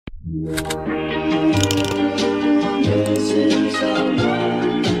Missing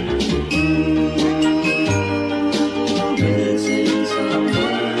someone. Missing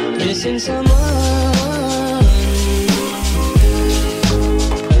someone. Missing someone.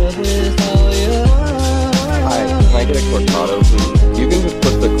 Hi, can I get a cortado, please? You can just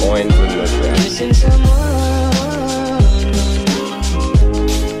put the coins in the trash. Missing someone.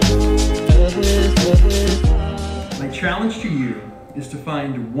 My challenge to you is to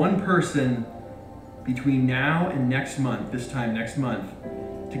find one person between now and next month, this time next month,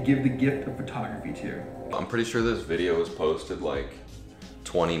 to give the gift of photography to. I'm pretty sure this video was posted like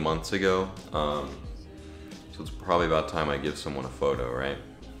 20 months ago, so it's probably about time I give someone a photo, right?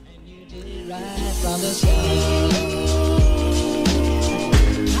 And you did right from the start.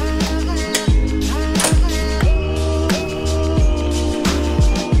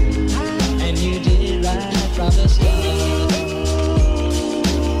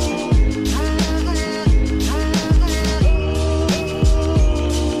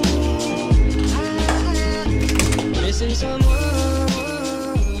 Missing someone.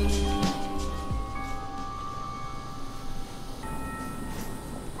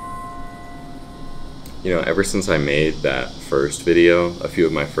 You know, ever since I made that first video, a few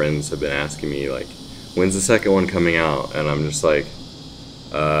of my friends have been asking me like, when's the second one coming out? And I'm just like,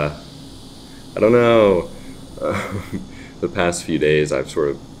 I don't know. The past few days I've sort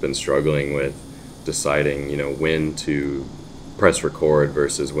of been struggling with deciding, you know, when to press record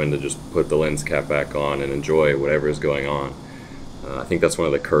versus when to just put the lens cap back on and enjoy whatever is going on. I think that's one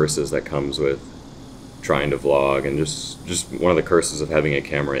of the curses that comes with trying to vlog, and just one of the curses of having a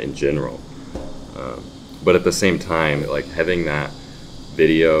camera in general. But at the same time, like having that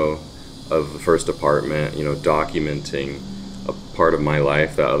video of the first apartment, you know, documenting a part of my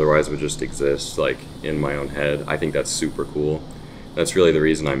life that otherwise would just exist like in my own head, I think that's super cool. That's really the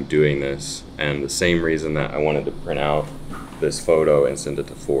reason I'm doing this, and the same reason that I wanted to print out this photo and send it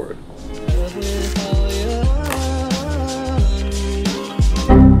to Ford.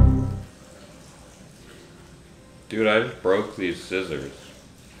 Dude, I just broke these scissors.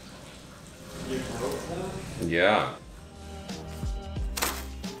 You broke them? Yeah.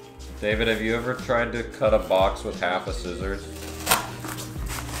 David, have you ever tried to cut a box with half a scissors?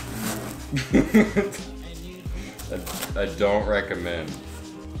 I don't recommend.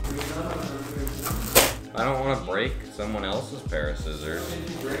 I don't want to break someone else's pair of scissors. Can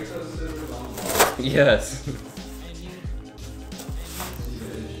you break those scissors on the box? Yes.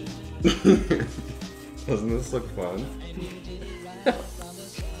 Doesn't this look fun?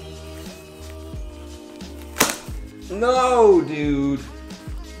 No, dude!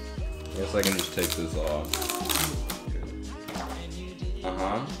 I guess I can just take this off.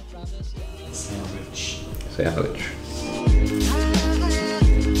 Uh-huh. Sandwich. Sandwich.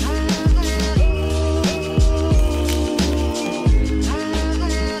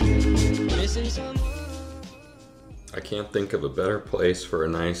 I can't think of a better place for a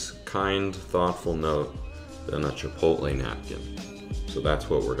nice, kind, thoughtful note than a Chipotle napkin. So that's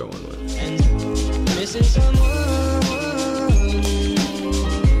what we're going with. Missing someone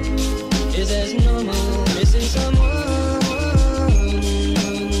is as normal. Missing someone.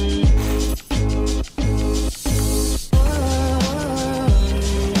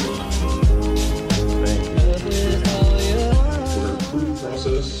 For an approved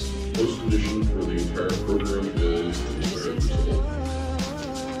process, post-condition for the entire program is the desired result.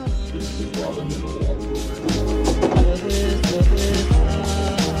 This is a problem in the law program.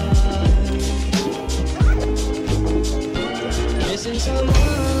 Missing someone.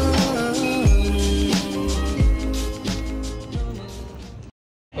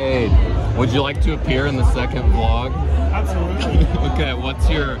 Hey, would you like to appear in the second vlog? Absolutely. Okay, what's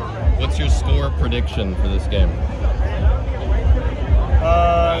your score prediction for this game?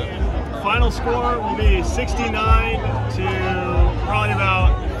 Final score will be 69 to probably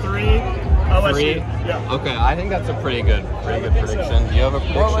about 3. LSU. 3? Yeah. Okay, I think that's a pretty good prediction. Do you have a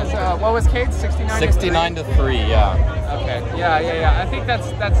prediction? What was Kate's? 69 to 3, yeah. Okay. Yeah. I think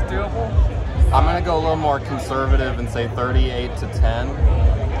that's doable. I'm gonna go a little more conservative and say 38 to 10.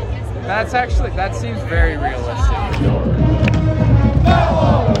 That seems very realistic.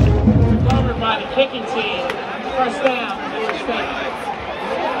 Covered by the kicking team. First down, George State.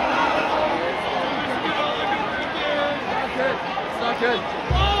 It's not good.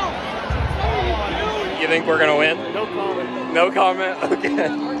 You think we're gonna win? No comment. No comment? Okay.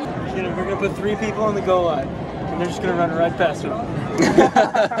 We're gonna put 3 people on the goal line, and they're just gonna run right past them.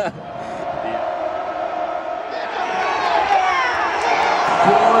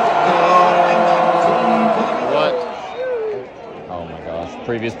 What? Oh my gosh.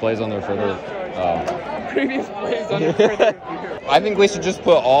 previous plays on there for the. Previous plays on the further review. I think we should just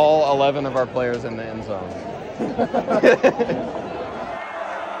put all 11 of our players in the end zone.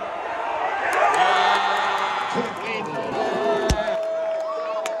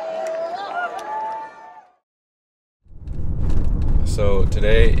 So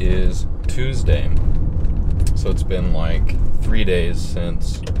today is Tuesday, so it's been like 3 days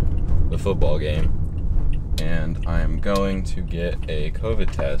since the football game, and I'm going to get a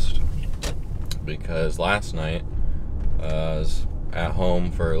COVID test because last night I was at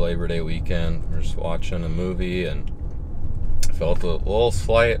home for Labor Day weekend. We're just watching a movie and I felt a little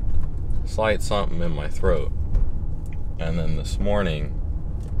slight something in my throat, and then this morning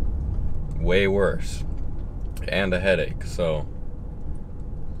way worse and a headache. So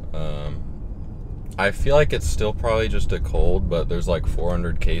I feel like it's still probably just a cold, but there's like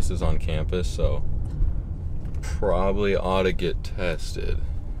 400 cases on campus, so probably ought to get tested.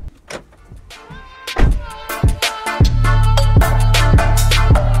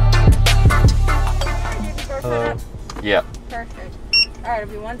 Yeah. Perfect. All right,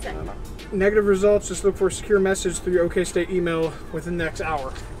 it'll be 1 second. Negative results, just look for a secure message through your OK State email within the next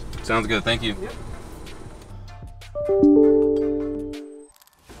hour. Sounds good, thank you. Yep.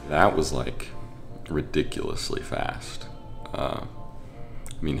 That was like ridiculously fast. I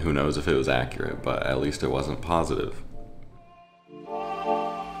mean, who knows if it was accurate, but at least it wasn't positive.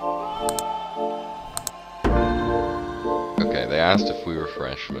 Okay, they asked if we were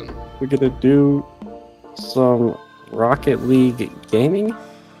freshmen. We're gonna do some Rocket League gaming?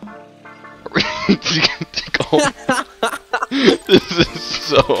 This is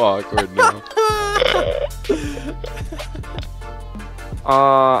so awkward now.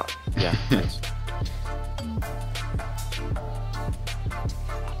 Yeah, thanks.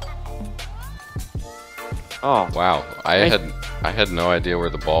 Oh Wow, I had no idea where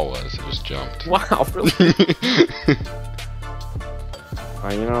the ball was. It just jumped. wow, really?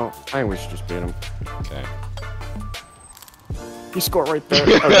 You know, I think we should just beat him. Okay. You score right there.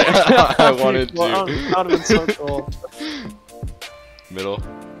 Okay. I wanted to. That would have been so cool. Middle.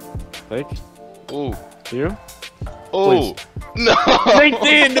 Fake? Ooh. You? Oh no! They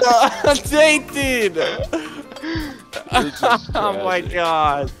did! They did! Oh my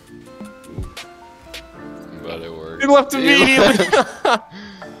god. But it worked. He left immediately!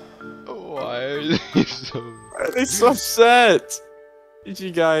 Why are they so... Why are they so upset?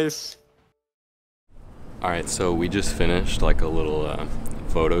 GG guys. Alright, so we just finished like a little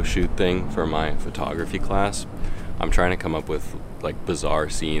photo shoot thing for my photography class. I'm trying to come up with like bizarre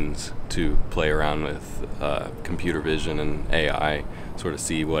scenes to play around with computer vision and AI, sort of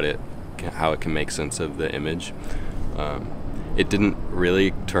see how it can make sense of the image. It didn't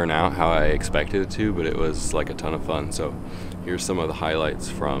really turn out how I expected it to, but it was like a ton of fun. So here's some of the highlights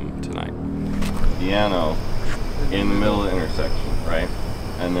from tonight. Piano in the middle of the intersection, right?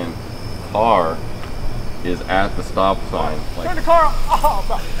 And then car is at the stop sign. Like, Turn the car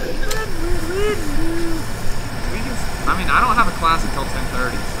off! I mean, I don't have a class until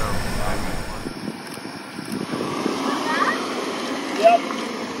 10:30, so. Yep.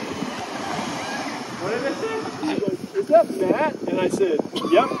 What did I say? She goes, is that Matt? And I said,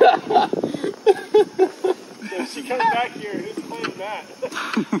 yep. So she comes back here, who's playing Matt?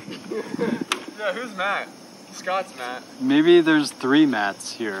 Yeah, who's Matt? Scott's Matt. Maybe there's 3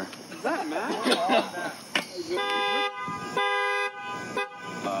 Matts here. Is that Matt?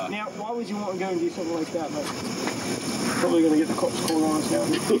 Now, why would you want to go and do something like that? Like, probably going to get the cops called on us now.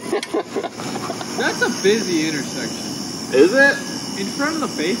 That's a busy intersection. is it? In front of the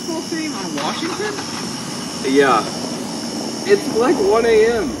baseball team on Washington? Yeah. It's like 1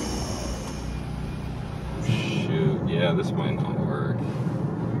 a.m. Shoot, yeah, this might not work.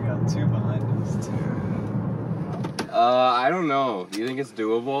 We got 2 behind us, too. I don't know. Do you think it's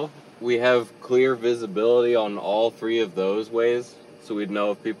doable? We have clear visibility on all 3 of those ways, so we'd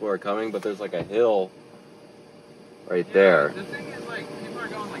know if people are coming, but there's like a hill right there. The thing is, like, people are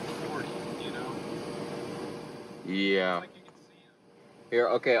going like 40, you know? Yeah. Like, you can see them. Here,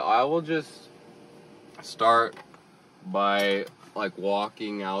 okay, I will just start by like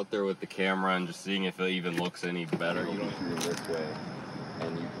walking out there with the camera and just seeing if it even looks any better. You don't shoot it this way,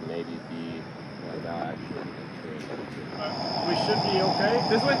 and you can maybe be like that actually. We should be okay.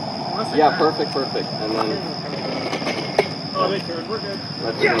 This way? Yeah, perfect. And then Oh, they turned. We're good.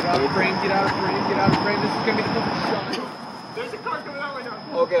 let's Get out of frame, get out of frame, get out of frame. This is gonna be the perfect shot. There's a car coming that way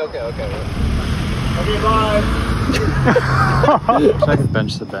now. Okay. Okay, bye. Should I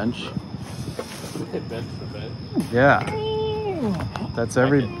bench the bench? Bench the bench. Yeah. That's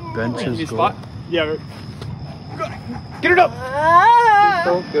every bench's goal. Yeah. Get it up.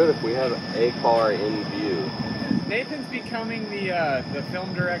 so good if we had a car in view. Nathan's becoming the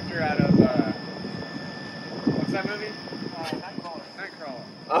film director out of what's that movie? Nightcrawler.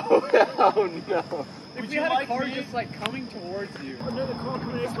 Oh no! If we had a car just like coming towards you. Another call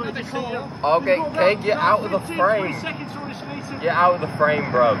coming this way. Okay, okay, get out of the frame. Get out of the frame,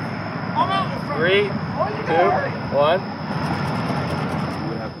 bro. 3, 2, 1. You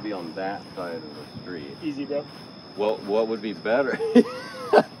would have to be on that side of the street. Easy, bro. Well, what would be better?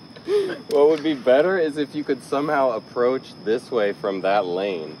 What would be better is if you could somehow approach this way from that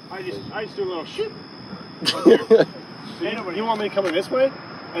lane. I just do a little shoot. You want me to come in this way?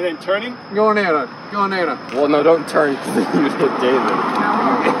 And then turning? Go on, Anna. Well, no, don't turn because then you would hit David.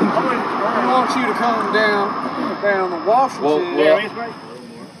 I want you to come down the Washington. Well,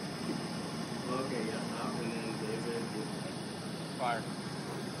 Fire.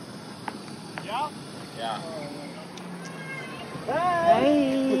 Yeah? Yeah.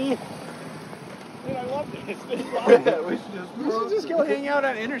 Hey! Dude, I love this. We should just go hang out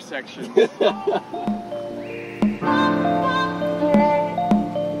at intersections.